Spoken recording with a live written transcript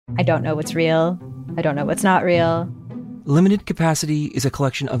I don't know what's real. I don't know what's not real. Limited Capacity is a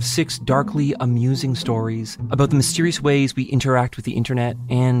collection of 6 darkly amusing stories about the mysterious ways we interact with the internet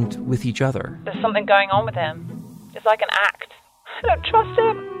and with each other. There's something going on with him. It's like an act. I don't trust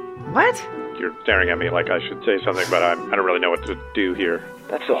him. What? You're staring at me like I should say something, but I don't really know what to do here.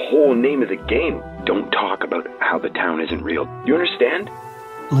 That's the whole name of the game. Don't talk about how the town isn't real. You understand?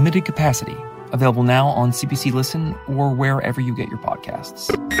 Limited Capacity. Available now on CBC Listen or wherever you get your podcasts.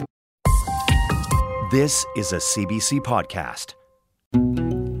 This is a CBC podcast.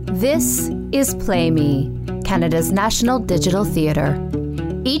 This is Play Me, Canada's national digital theatre.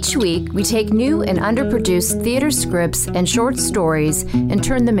 Each week, we take new and underproduced theatre scripts and short stories and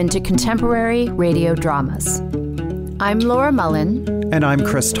turn them into contemporary radio dramas. I'm Laura Mullen. And I'm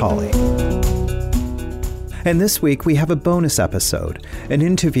Chris Tolley. And this week, we have a bonus episode, an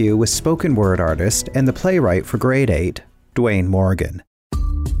interview with spoken word artist and the playwright for Grade 8, Dwayne Morgan.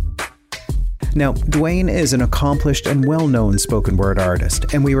 Now, Dwayne is an accomplished and well-known spoken word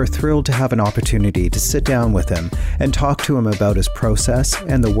artist, and we were thrilled to have an opportunity to sit down with him and talk to him about his process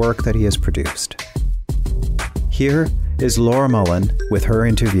and the work that he has produced. Here is Laura Mullen with her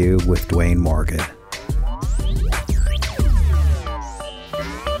interview with Dwayne Morgan.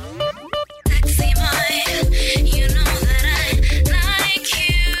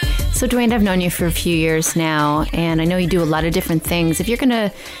 So Dwayne, I've known you for a few years now, and I know you do a lot of different things. If you're going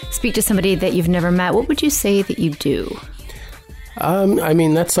to speak to somebody that you've never met, what would you say that you do? I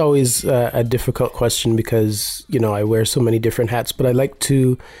mean, that's always a difficult question because, you know, I wear so many different hats, but I like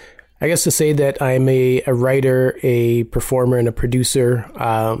to, I guess, to say that I'm a writer, a performer, and a producer.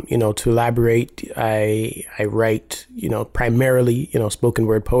 To elaborate, I write, primarily, spoken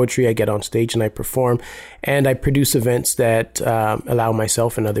word poetry. I get on stage and I perform, and I produce events that allow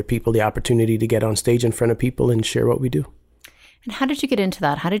myself and other people the opportunity to get on stage in front of people and share what we do. And how did you get into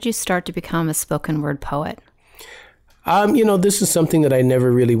that? How did you start to become a spoken word poet? This is something that I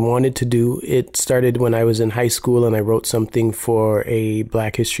never really wanted to do. It started when I was in high school and I wrote something for a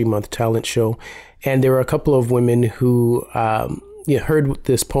Black History Month talent show. And there were a couple of women who heard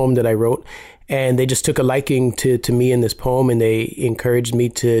this poem that I wrote, and they just took a liking to me in this poem, and they encouraged me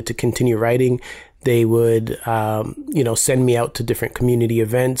to continue writing. They would, send me out to different community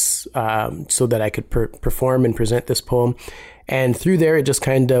events so that I could perform and present this poem. And through there, it just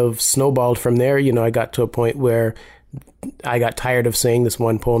kind of snowballed from there. I got to a point where I got tired of saying this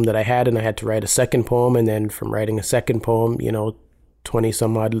one poem that I had, and I had to write a second poem. And then from writing a second poem, 20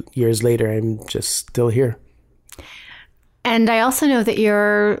 some odd years later, I'm just still here. And I also know that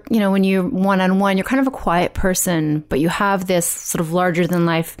you're, when you're one-on-one, you're kind of a quiet person, but you have this sort of larger than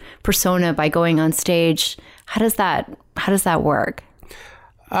life persona by going on stage. How does that work?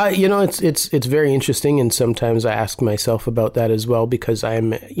 It's very interesting, and sometimes I ask myself about that as well, because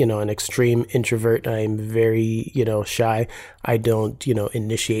I'm, an extreme introvert. I'm very, shy. I don't,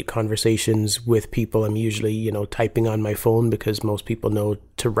 initiate conversations with people. I'm usually, typing on my phone because most people know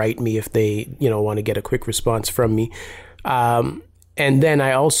to write me if they, want to get a quick response from me. And then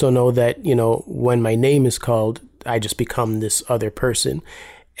I also know that, when my name is called, I just become this other person.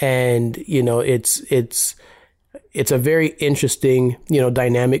 And, it's a very interesting,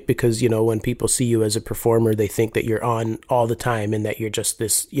 dynamic because, when people see you as a performer, they think that you're on all the time and that you're just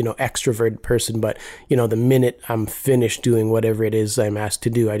this, extroverted person. But, the minute I'm finished doing whatever it is I'm asked to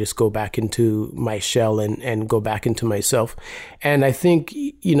do, I just go back into my shell and go back into myself. And I think,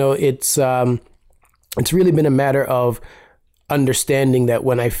 it's really been a matter of understanding that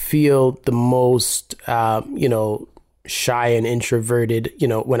when I feel the most, shy and introverted,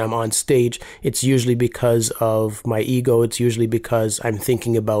 when I'm on stage, it's usually because of my ego. It's usually because I'm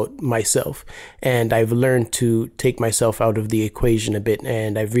thinking about myself. And I've learned to take myself out of the equation a bit.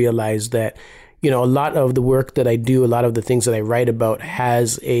 And I've realized that, a lot of the work that I do, a lot of the things that I write about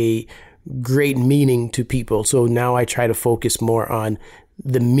has a great meaning to people. So now I try to focus more on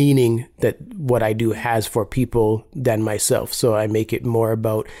the meaning that what I do has for people than myself. So I make it more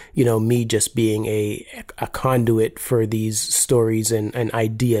about, me just being a conduit for these stories and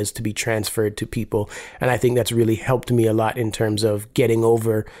ideas to be transferred to people. And I think that's really helped me a lot in terms of getting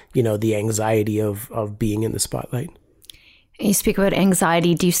over, the anxiety of being in the spotlight. You speak about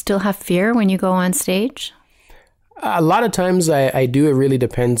anxiety. Do you still have fear when you go on stage? A lot of times I do. It really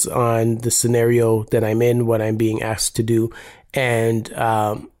depends on the scenario that I'm in, what I'm being asked to do, and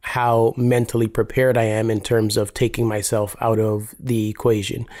how mentally prepared I am in terms of taking myself out of the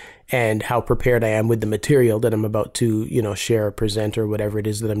equation, and how prepared I am with the material that I'm about to, share or present or whatever it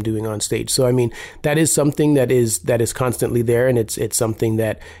is that I'm doing on stage. So, I mean, that is something that is constantly there, and it's something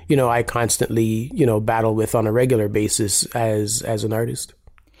that, I constantly, battle with on a regular basis as an artist.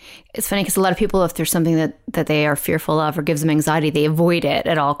 It's funny because a lot of people, if there's something that they are fearful of or gives them anxiety, they avoid it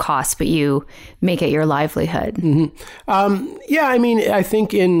at all costs, but you make it your livelihood. Mm-hmm. Yeah, I mean, I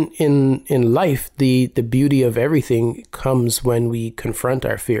think in life, the beauty of everything comes when we confront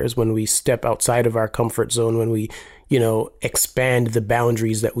our fears, when we step outside of our comfort zone, when we, expand the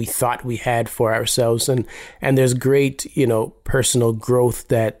boundaries that we thought we had for ourselves. And there's great, personal growth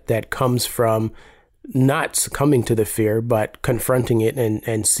that comes from not succumbing to the fear, but confronting it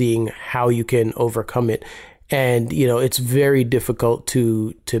and seeing how you can overcome it. And, it's very difficult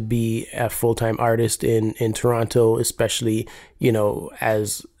to be a full-time artist in Toronto, especially,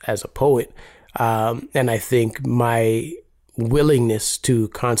 as a poet. And I think my willingness to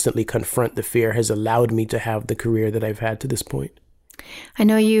constantly confront the fear has allowed me to have the career that I've had to this point. I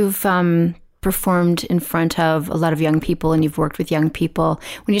know you've performed in front of a lot of young people and you've worked with young people.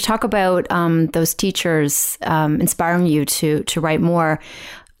 When you talk about those teachers inspiring you to write more,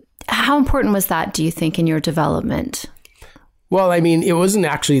 how important was that, do you think, in your development? Well, I mean, it wasn't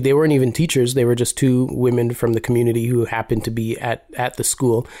actually, they weren't even teachers. They were just two women from the community who happened to be at the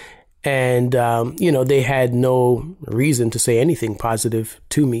school. And, they had no reason to say anything positive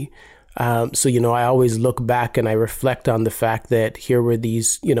to me. So, I always look back and I reflect on the fact that here were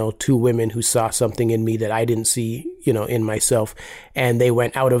these, two women who saw something in me that I didn't see, in myself. And they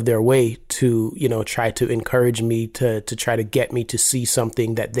went out of their way to, try to encourage me to try to get me to see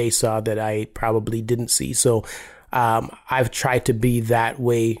something that they saw that I probably didn't see. So I've tried to be that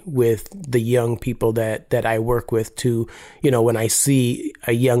way with the young people that I work with to, when I see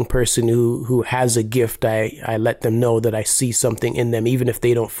a young person who has a gift, I let them know that I see something in them, even if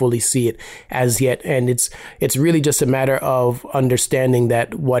they don't fully see it as yet. And it's really just a matter of understanding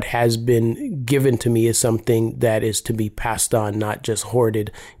that what has been given to me is something that is to be passed on, not just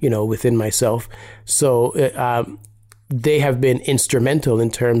hoarded, within myself. So they have been instrumental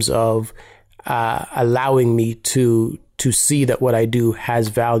in terms of allowing me to see that what I do has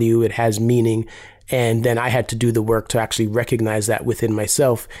value, it has meaning. And then I had to do the work to actually recognize that within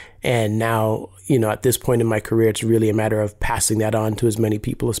myself. And now, at this point in my career, it's really a matter of passing that on to as many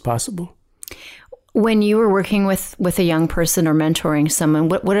people as possible. When you were working with a young person or mentoring someone,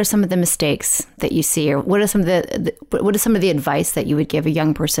 what are some of the mistakes that you see, or what are some of the advice that you would give a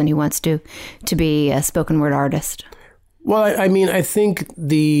young person who wants to be a spoken word artist? Well, I mean, I think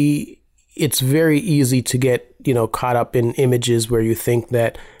it's very easy to get, caught up in images where you think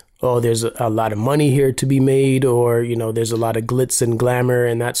that, oh, there's a lot of money here to be made, or, there's a lot of glitz and glamour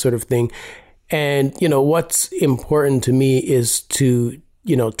and that sort of thing. And, what's important to me is to,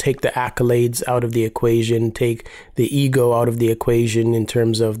 take the accolades out of the equation, take the ego out of the equation in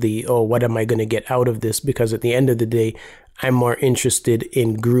terms of what am I going to get out of this? Because at the end of the day, I'm more interested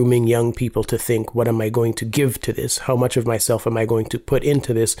in grooming young people to think, what am I going to give to this? How much of myself am I going to put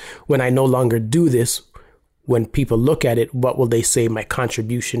into this? When I no longer do this, when people look at it, what will they say my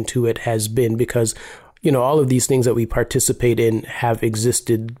contribution to it has been? Because, all of these things that we participate in have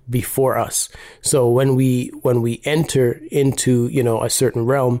existed before us. So when we enter into, a certain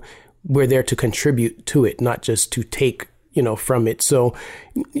realm, we're there to contribute to it, not just to take from it. So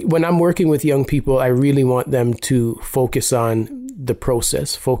when I'm working with young people, I really want them to focus on the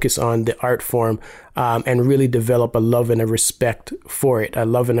process, focus on the art form, and really develop a love and a respect for it, a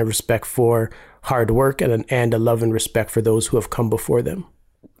love and a respect for hard work, and a love and respect for those who have come before them.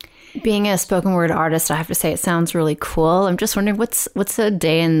 Being a spoken word artist, I have to say it sounds really cool. I'm just wondering what's a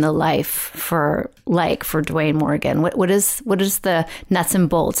day in the life for Dwayne Morgan? What is the nuts and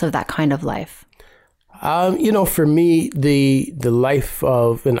bolts of that kind of life? For me, the life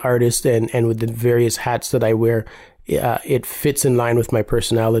of an artist and with the various hats that I wear, it fits in line with my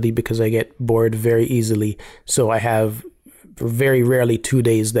personality because I get bored very easily. So I have very rarely 2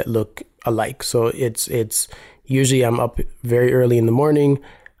 days that look alike. So it's usually I'm up very early in the morning,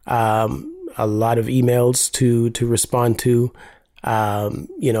 a lot of emails to respond to, a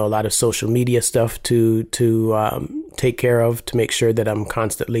lot of social media stuff to take care of, to make sure that I'm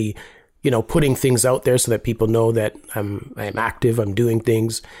constantly putting things out there so that people know that I'm active, I'm doing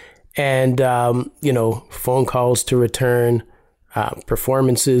things, and, phone calls to return,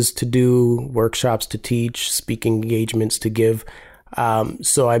 performances to do, workshops to teach, speaking engagements to give.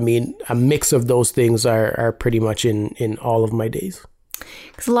 So, I mean, a mix of those things are pretty much in all of my days.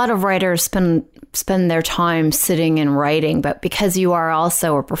 Because a lot of writers spend their time sitting and writing, but because you are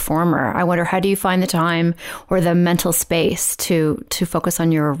also a performer, I wonder, how do you find the time or the mental space to focus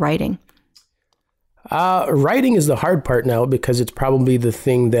on your writing? Writing is the hard part now because it's probably the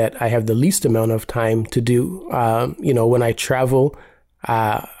thing that I have the least amount of time to do. When I travel,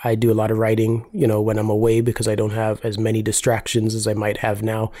 I do a lot of writing, when I'm away because I don't have as many distractions as I might have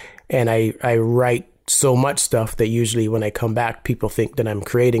now. And I write so much stuff that usually when I come back, people think that I'm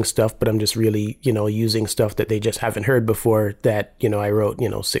creating stuff, but I'm just really, using stuff that they just haven't heard before that, I wrote,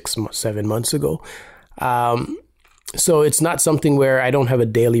 6-7 months ago. So it's not something where I don't have a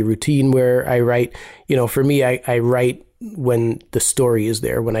daily routine where I write. For me, I write when the story is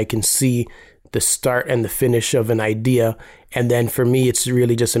there, when I can see the start and the finish of an idea. And then for me, it's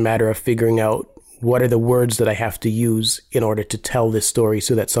really just a matter of figuring out what are the words that I have to use in order to tell this story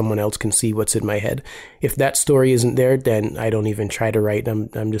so that someone else can see what's in my head. If that story isn't there, then I don't even try to write.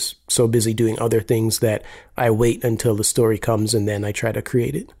 I'm just so busy doing other things that I wait until the story comes and then I try to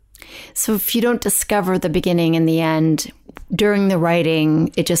create it. So if you don't discover the beginning and the end during the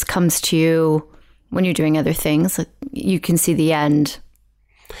writing, it just comes to you when you're doing other things. You can see the end.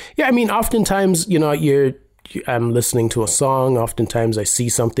 Yeah, I mean, oftentimes, I'm listening to a song. Oftentimes I see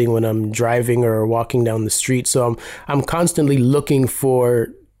something when I'm driving or walking down the street. So I'm constantly looking for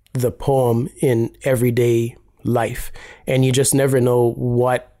the poem in everyday life. And you just never know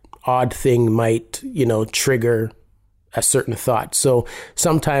what odd thing might, trigger a certain thought. So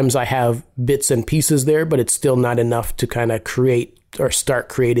sometimes I have bits and pieces there, but it's still not enough to kind of create or start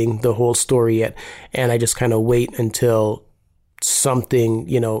creating the whole story yet. And I just kind of wait until something,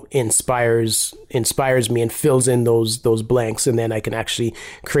 inspires me and fills in those blanks, and then I can actually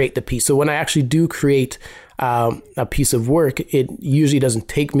create the piece. So when I actually do create a piece of work, it usually doesn't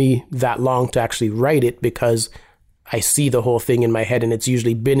take me that long to actually write it because I see the whole thing in my head, and it's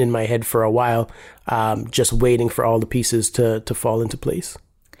usually been in my head for a while, just waiting for all the pieces to fall into place.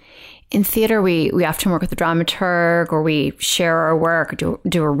 In theater, we often work with a dramaturg, or we share our work,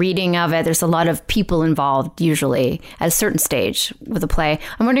 do a reading of it. There's a lot of people involved, usually, at a certain stage with a play.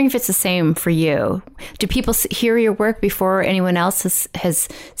 I'm wondering if it's the same for you. Do people hear your work before anyone else has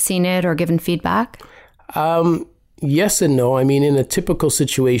seen it or given feedback? Yes and no. I mean, in a typical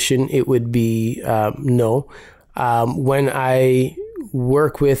situation, it would be no. When I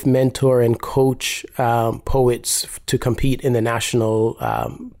work with, mentor, and coach poets to compete in the national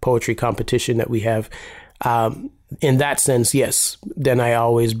poetry competition that we have, in that sense, yes. Then I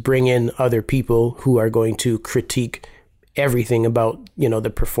always bring in other people who are going to critique everything about, the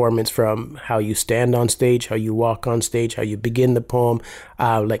performance, from how you stand on stage, how you walk on stage, how you begin the poem.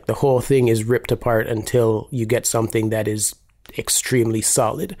 Like the whole thing is ripped apart until you get something that is extremely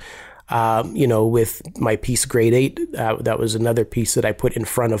solid. With my piece Grade 8, that was another piece that I put in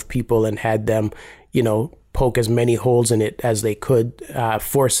front of people and had them, poke as many holes in it as they could,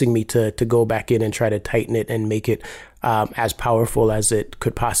 forcing me to go back in and try to tighten it and make it as powerful as it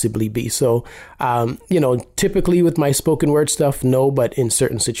could possibly be. So, typically with my spoken word stuff, no, but in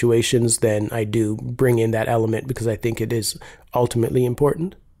certain situations, then I do bring in that element because I think it is ultimately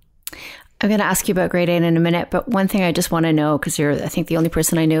important. I'm going to ask you about Grade 8 in a minute, but one thing I just want to know, because you're, I think, the only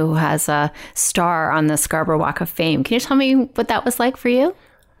person I know who has a star on the Scarborough Walk of Fame. Can you tell me what that was like for you?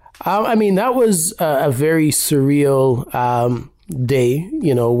 That was a very surreal day,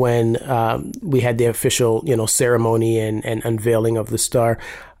 when we had the official, ceremony and unveiling of the star.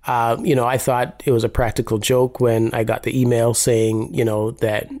 I thought it was a practical joke when I got the email saying,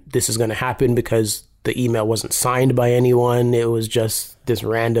 that this is going to happen, because the email wasn't signed by anyone. It was just this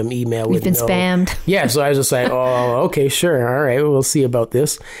random email. We've been spammed. Yeah. So I was just like, oh, okay, sure. All right. We'll see about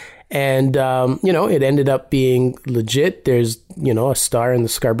this. And, it ended up being legit. There's, a star in the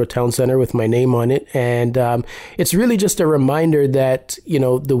Scarborough Town Center with my name on it. And it's really just a reminder that,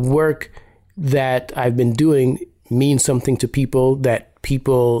 the work that I've been doing means something to people, that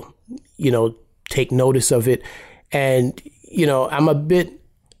people, take notice of it. And, I'm a bit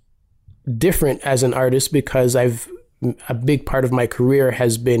different as an artist because a big part of my career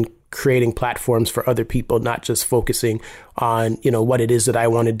has been creating platforms for other people, not just focusing on, what it is that I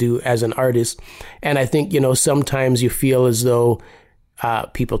want to do as an artist. And I think, sometimes you feel as though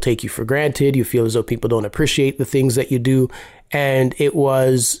people take you for granted. You feel as though people don't appreciate the things that you do. And it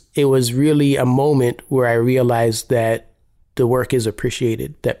was really a moment where I realized that the work is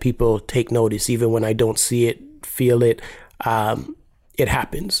appreciated, that people take notice, even when I don't see it, feel it. It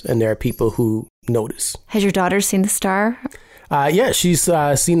happens, and there are people who notice. Has your daughter seen the star? Yeah, she's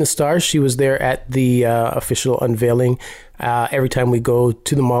seen the star. She was there at the official unveiling. Every time we go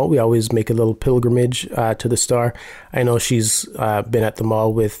to the mall, we always make a little pilgrimage to the star. I know she's been at the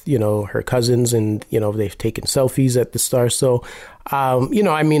mall with, her cousins, and, they've taken selfies at the star. So,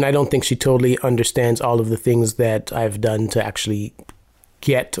 I don't think she totally understands all of the things that I've done to actually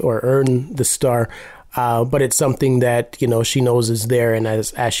get or earn the star. But it's something that, she knows is there. And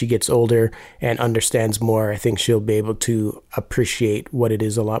as she gets older and understands more, I think she'll be able to appreciate what it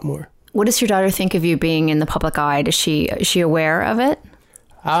is a lot more. What does your daughter think of you being in the public eye? Is she aware of it?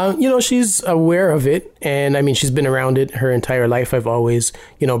 She's aware of it. And I mean, she's been around it her entire life. I've always,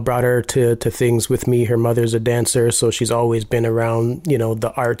 brought her to things with me. Her mother's a dancer, so she's always been around,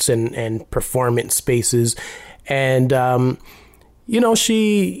 the arts and performance spaces. And,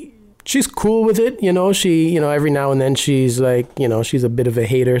 she's cool with it. She, every now and then she's like, she's a bit of a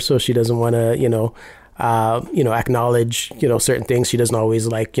hater. So she doesn't want to, acknowledge, certain things. She doesn't always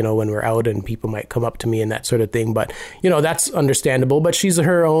like, when we're out and people might come up to me and that sort of thing. But, that's understandable. But she's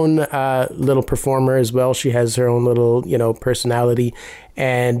her own little performer as well. She has her own little, personality.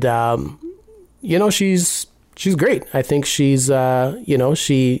 And, she's great. I think she's,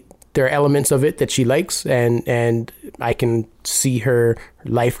 there are elements of it that she likes, and I can see her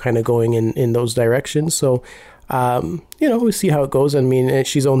life kind of going in those directions. So, we'll see how it goes. I mean,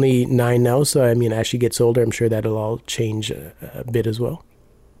 she's only 9 now. So, I mean, as she gets older, I'm sure that'll all change a bit as well.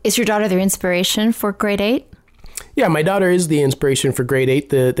 Is your daughter the inspiration for grade 8? Yeah, my daughter is the inspiration for grade 8.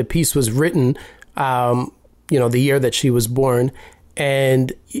 The piece was written, the year that she was born.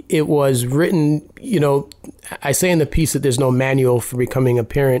 And it was written, I say in the piece that there's no manual for becoming a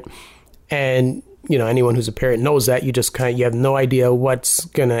parent. And, anyone who's a parent knows that. You just you have no idea what's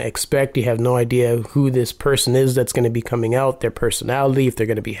going to expect. You have no idea who this person is that's going to be coming out, their personality, if they're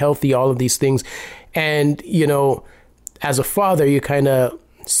going to be healthy, all of these things. And, as a father, you kind of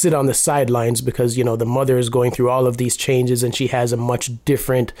sit on the sidelines because, the mother is going through all of these changes and she has a much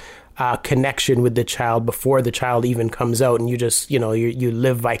different connection with the child before the child even comes out, and you just you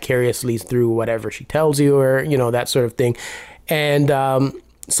live vicariously through whatever she tells you, or that sort of thing. And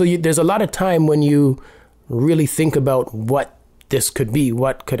so there's a lot of time when you really think about what this could be,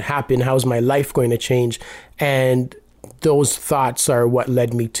 what could happen, how's my life going to change. And those thoughts are what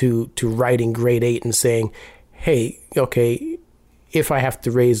led me to writing grade 8 and saying, hey, okay, if I have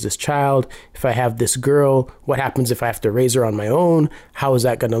to raise this child, if I have this girl, what happens if I have to raise her on my own? How is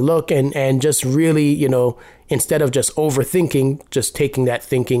that going to look? And just really, instead of just overthinking, just taking that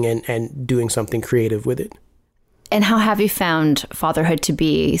thinking and doing something creative with it. And how have you found fatherhood to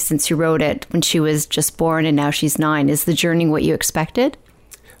be since you wrote it when she was just born and now she's 9? Is the journey what you expected?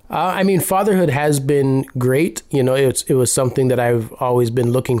 I mean, fatherhood has been great. It was something that I've always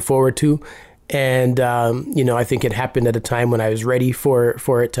been looking forward to. And, I think it happened at a time when I was ready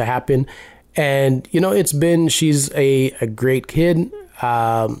for it to happen. And, she's a great kid.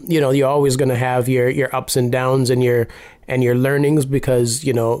 You're always going to have your ups and downs and your learnings because,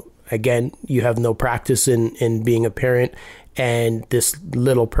 again, you have no practice in being a parent. And this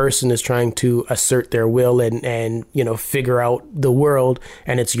little person is trying to assert their will and figure out the world.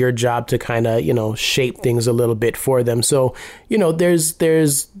 And it's your job to kind of, shape things a little bit for them. So,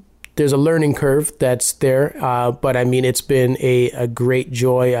 there's a learning curve that's there. But I mean, it's been a great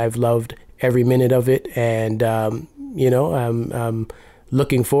joy. I've loved every minute of it. And, I'm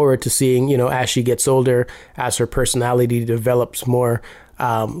looking forward to seeing, as she gets older, as her personality develops more,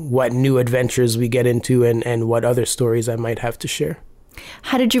 what new adventures we get into and what other stories I might have to share.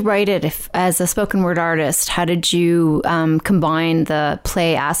 How did you write it as a spoken word artist? How did you combine the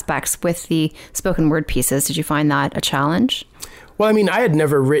play aspects with the spoken word pieces? Did you find that a challenge? Well, I mean, I had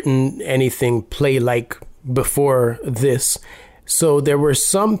never written anything play-like before this. So there were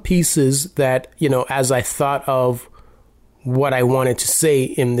some pieces that, as I thought of what I wanted to say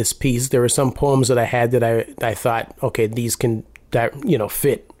in this piece, there were some poems that I had that I thought, okay, these can,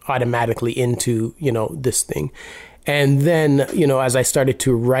 fit automatically into, this thing. And then, as I started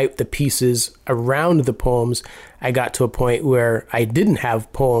to write the pieces around the poems, I got to a point where I didn't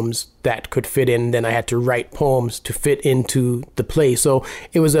have poems that could fit in. Then I had to write poems to fit into the play. So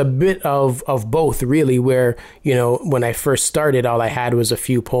it was a bit of both, really, where, when I first started, all I had was a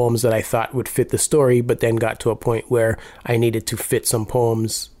few poems that I thought would fit the story, but then got to a point where I needed to fit some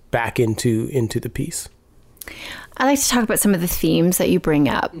poems back into the piece. I'd like to talk about some of the themes that you bring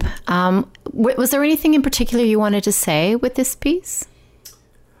up. Was there anything in particular you wanted to say with this piece?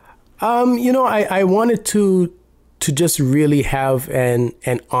 I wanted to just really have an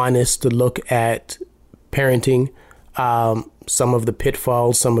honest look at parenting, some of the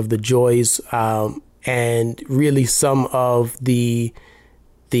pitfalls, some of the joys, and really some of the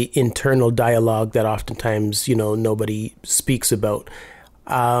internal dialogue that oftentimes, nobody speaks about.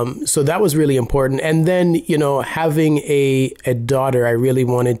 So that was really important. And then, having a daughter, I really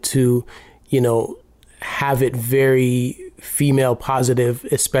wanted to, have it very female positive,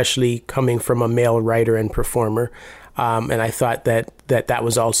 especially coming from a male writer and performer. And I thought that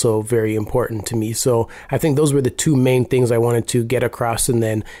was also very important to me. So I think those were the two main things I wanted to get across. And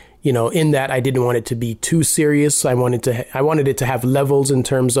then, in that, I didn't want it to be too serious. I wanted it to have levels in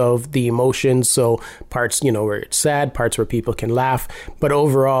terms of the emotions. So parts, where it's sad, parts where people can laugh, but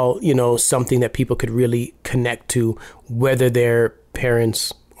overall, something that people could really connect to, whether they're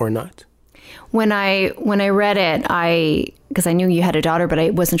parents or not. When I read it, because I knew you had a daughter, but I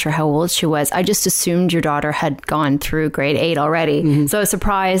wasn't sure how old she was. I just assumed your daughter had gone through grade 8 already. Mm-hmm. So I was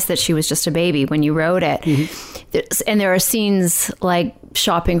surprised that she was just a baby when you wrote it. Mm-hmm. And there are scenes like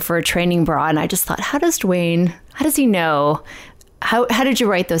shopping for a training bra. And I just thought, how does he know? How did you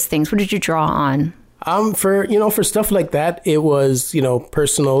write those things? What did you draw on? For stuff like that, it was,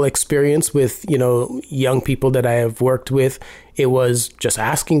 personal experience with, young people that I have worked with. It was just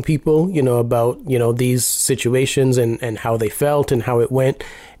asking people, about, these situations and how they felt and how it went.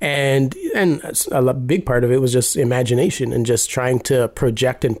 And a big part of it was just imagination and just trying to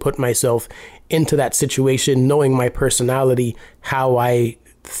project and put myself into that situation, knowing my personality, how I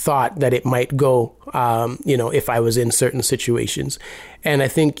thought that it might go, if I was in certain situations. And I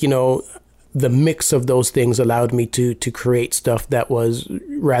think, the mix of those things allowed me to create stuff that was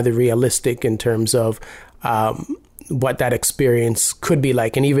rather realistic in terms of what that experience could be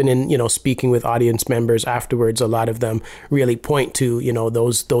like. And even in, speaking with audience members afterwards, a lot of them really point to,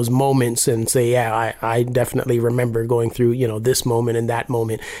 those moments and say, yeah, I definitely remember going through, this moment and that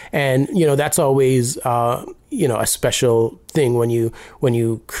moment. And, that's always, a special thing when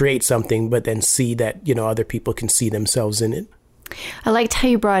you create something, but then see that, other people can see themselves in it. I liked how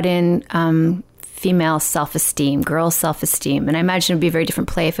you brought in female self-esteem, girl self-esteem, and I imagine it'd be a very different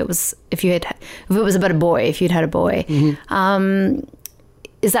play if it was about a boy, if you'd had a boy. Mm-hmm.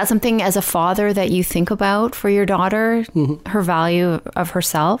 Is that something as a father that you think about for your daughter, mm-hmm. her value of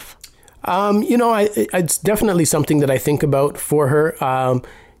herself? It's definitely something that I think about for her.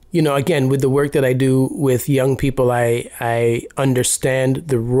 Again, with the work that I do with young people, I understand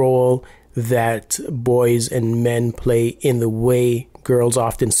the role that boys and men play in the way girls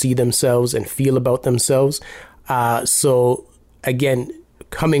often see themselves and feel about themselves. So again,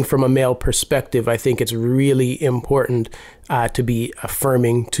 coming from a male perspective, I think it's really important to be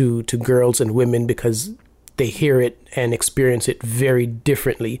affirming to girls and women because they hear it and experience it very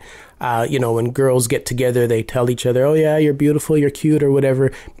differently. When girls get together, they tell each other, oh yeah, you're beautiful, you're cute or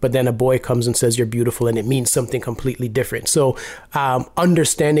whatever. But then a boy comes and says you're beautiful and it means something completely different. So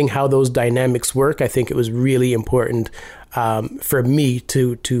understanding how those dynamics work, I think it was really important for me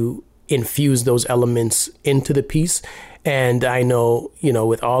to infuse those elements into the piece. And I know,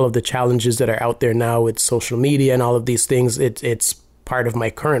 with all of the challenges that are out there now with social media and all of these things, it's part of my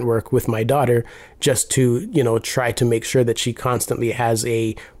current work with my daughter, just to, try to make sure that she constantly has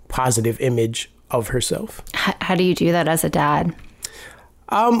a positive image of herself. How do you do that as a dad?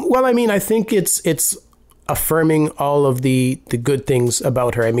 I think it's affirming all of the good things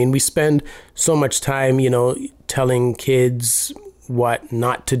about her. I mean, we spend so much time, telling kids what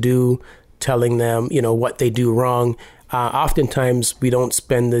not to do, telling them, what they do wrong. Oftentimes we don't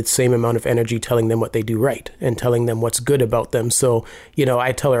spend the same amount of energy telling them what they do right and telling them what's good about them. So,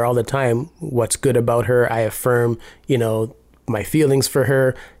 I tell her all the time what's good about her. I affirm, my feelings for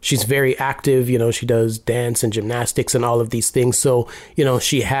her. She's very active. She does dance and gymnastics and all of these things. So,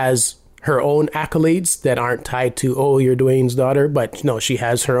 she has her own accolades that aren't tied to, oh, you're Dwayne's daughter. But no, she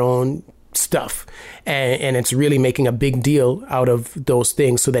has her own stuff. And it's really making a big deal out of those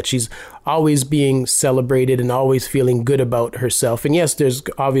things so that she's always being celebrated and always feeling good about herself. And yes, there's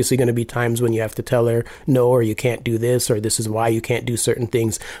obviously going to be times when you have to tell her no, or you can't do this, or this is why you can't do certain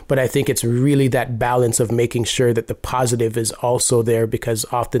things. But I think it's really that balance of making sure that the positive is also there, because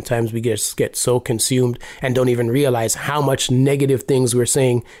oftentimes we just get so consumed and don't even realize how much negative things we're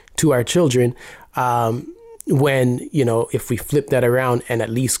saying to our children. When, if we flip that around and at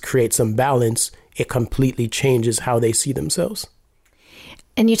least create some balance, it completely changes how they see themselves.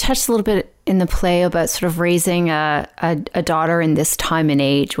 And you touched a little bit in the play about sort of raising a daughter in this time and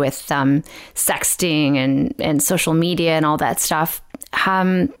age with sexting and social media and all that stuff.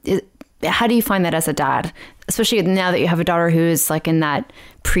 How do you find that as a dad, especially now that you have a daughter who is like in that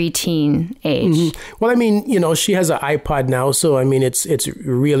preteen age? Mm-hmm. Well, she has an iPod now. So, it's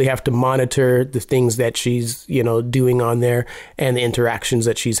really have to monitor the things that she's, doing on there and the interactions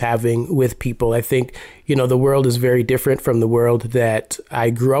that she's having with people. I think, the world is very different from the world that I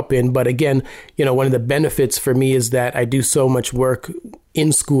grew up in. But again, one of the benefits for me is that I do so much work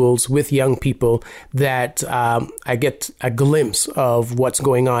in schools with young people that I get a glimpse of what's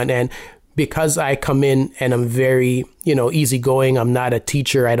going on. And because I come in and I'm very, easygoing, I'm not a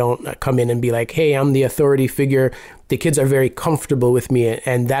teacher. I don't come in and be like, hey, I'm the authority figure. the kids are very comfortable with me,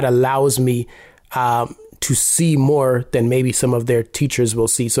 and that allows me to see more than maybe some of their teachers will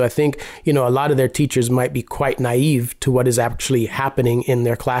see. So I think, a lot of their teachers might be quite naive to what is actually happening in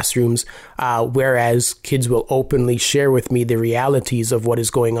their classrooms, whereas kids will openly share with me the realities of what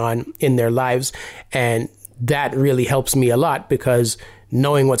is going on in their lives. And that really helps me a lot, because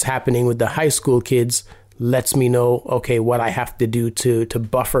knowing what's happening with the high school kids lets me know, okay, what I have to do to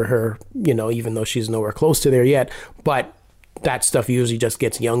buffer her, even though she's nowhere close to there yet. But that stuff usually just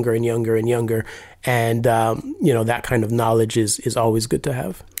gets younger and younger and younger. And, that kind of knowledge is always good to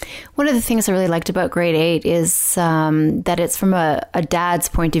have. One of the things I really liked about grade 8 is that it's from a dad's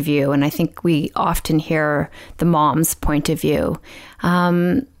point of view. And I think we often hear the mom's point of view.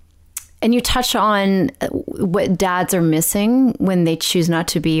 And you touch on what dads are missing when they choose not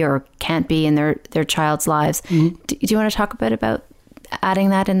to be or can't be in their child's lives. Mm-hmm. Do you want to talk a bit about adding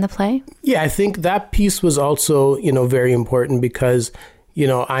that in the play? Yeah, I think that piece was also, very important, because,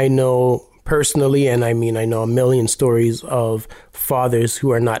 I know personally, and I know a million stories of fathers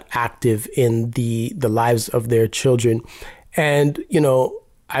who are not active in the lives of their children. And,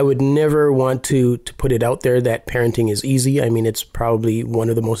 I would never want to put it out there that parenting is easy. It's probably one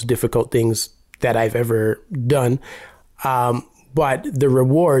of the most difficult things that I've ever done. But the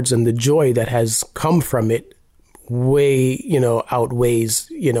rewards and the joy that has come from it way, outweighs,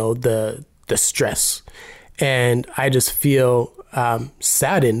 the stress. And I just feel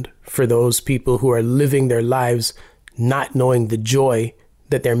saddened for those people who are living their lives not knowing the joy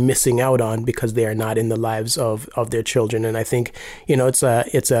that they're missing out on because they are not in the lives of their children. And I think, it's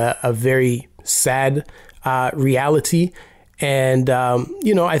a very sad reality. And,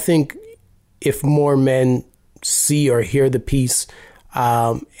 I think if more men see or hear the piece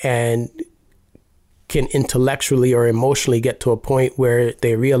and can intellectually or emotionally get to a point where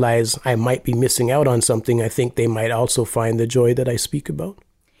they realize I might be missing out on something, I think they might also find the joy that I speak about.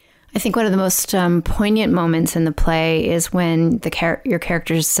 I think one of the most poignant moments in the play is when your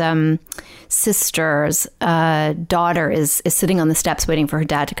character's sister's daughter is sitting on the steps waiting for her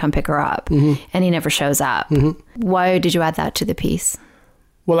dad to come pick her up, mm-hmm. and he never shows up. Mm-hmm. Why did you add that to the piece?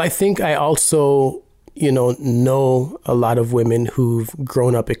 Well, I think I also, know a lot of women who've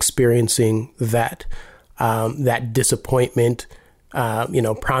grown up experiencing that disappointment,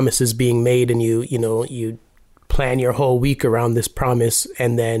 promises being made, and you plan your whole week around this promise,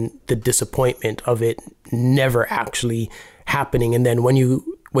 and then the disappointment of it never actually happening. And then when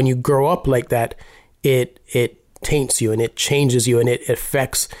you grow up like that, it taints you and it changes you and it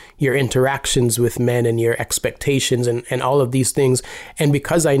affects your interactions with men and your expectations and all of these things. And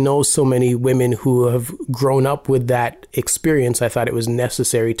because I know so many women who have grown up with that experience, I thought it was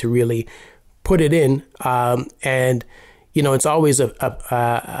necessary to really put it in. And it's always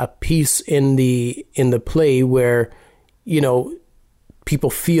a piece in the play where, people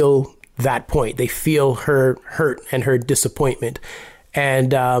feel that point. They feel her hurt and her disappointment.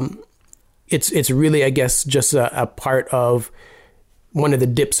 And it's really, I guess, just a part of one of the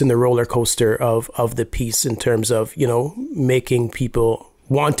dips in the roller coaster of the piece, in terms of,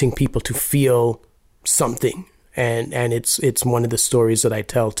 wanting people to feel something. And it's one of the stories that I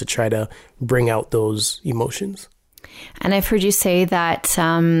tell to try to bring out those emotions. And I've heard you say that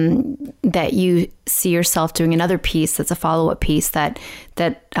that you see yourself doing another piece that's a follow-up piece that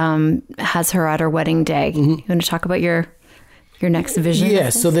has her at her wedding day. Mm-hmm. You want to talk about your next vision? Yeah.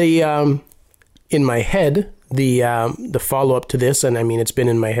 So the in my head, the follow-up to this, and it's been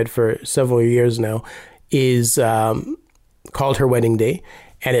in my head for several years now, is called Her Wedding Day.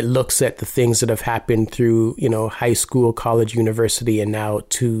 And it looks at the things that have happened through, high school, college, university, and now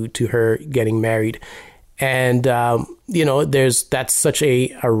to her getting married. And, that's such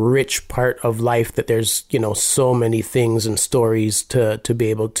a rich part of life that there's, so many things and stories to be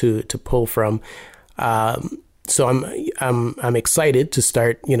able to pull from. So I'm excited to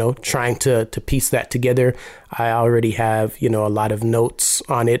start, trying to piece that together. I already have, a lot of notes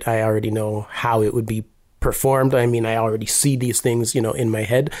on it. I already know how it would be performed. I already see these things, in my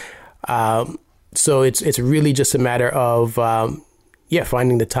head. So it's really just a matter of,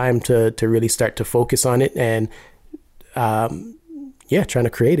 finding the time to really start to focus on it and, trying to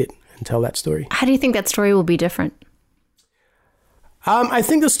create it and tell that story. How do you think that story will be different? I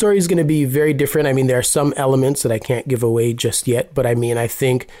think the story is going to be very different. There are some elements that I can't give away just yet, but I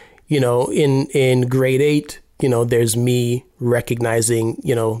think, in grade 8, there's me recognizing,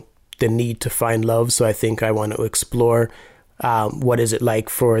 the need to find love. So I think I want to explore what is it like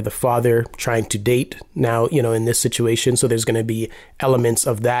for the father trying to date now, in this situation. So there's going to be elements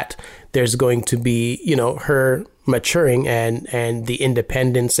of that. There's going to be, her maturing and the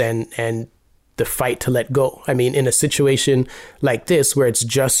independence and the fight to let go. I mean, in a situation like this where it's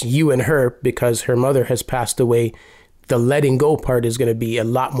just you and her because her mother has passed away, the letting go part is going to be a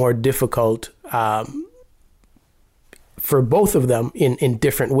lot more difficult for both of them in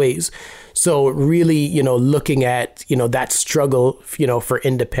different ways. So really, you know, looking at, you know, that struggle, you know, for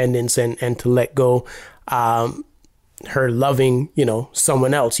independence and to let go, her loving, you know,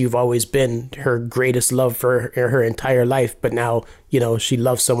 someone else. You've always been her greatest love for her entire life, but now, you know, she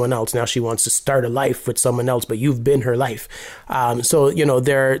loves someone else. Now she wants to start a life with someone else, but you've been her life. So, you know,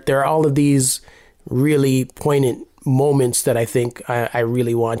 there are all of these really poignant moments that I think I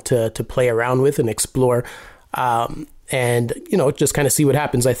really want to play around with and explore. And, you know, just kind of see what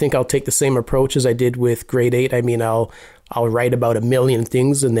happens. I think I'll take the same approach as I did with grade 8. I mean, I'll write about 1 million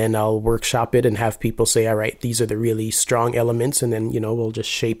things and then I'll workshop it and have people say, all right, these are the really strong elements. And then, you know, we'll just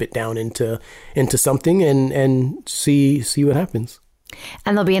shape it down into something and see what happens.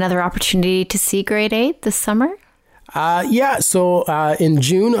 And there'll be another opportunity to see grade 8 this summer? So in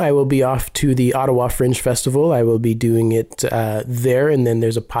June, I will be off to the Ottawa Fringe Festival. I will be doing it there. And then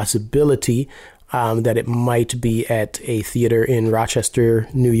there's a possibility that it might be at a theater in Rochester,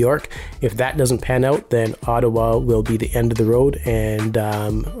 New York. If that doesn't pan out, then Ottawa will be the end of the road, and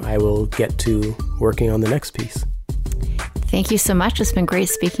I will get to working on the next piece. Thank you so much. It's been great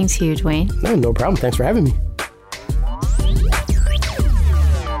speaking to you, Dwayne. No problem. Thanks for having me.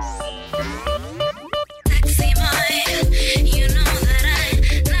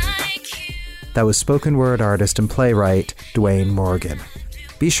 That was spoken word artist and playwright Dwayne Morgan.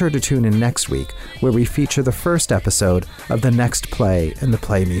 Be sure to tune in next week, where we feature the first episode of the next play in the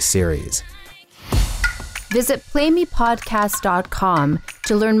Play Me series. Visit playmepodcast.com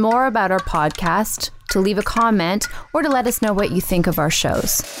to learn more about our podcast, to leave a comment, or to let us know what you think of our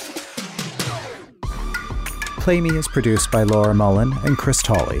shows. Play Me is produced by Laura Mullen and Chris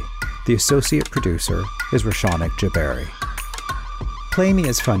Tolley. The associate producer is Rashanik Jabari. Play Me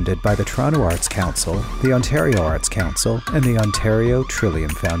is funded by the Toronto Arts Council, the Ontario Arts Council, and the Ontario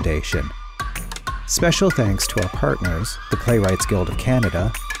Trillium Foundation. Special thanks to our partners, the Playwrights Guild of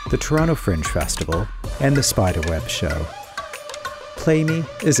Canada, the Toronto Fringe Festival, and the Spiderweb Show. Play Me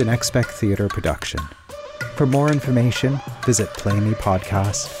is an Expect Theatre production. For more information, visit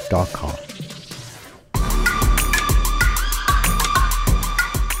playmepodcast.com.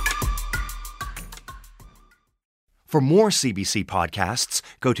 For more CBC podcasts,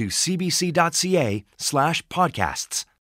 go to cbc.ca/podcasts.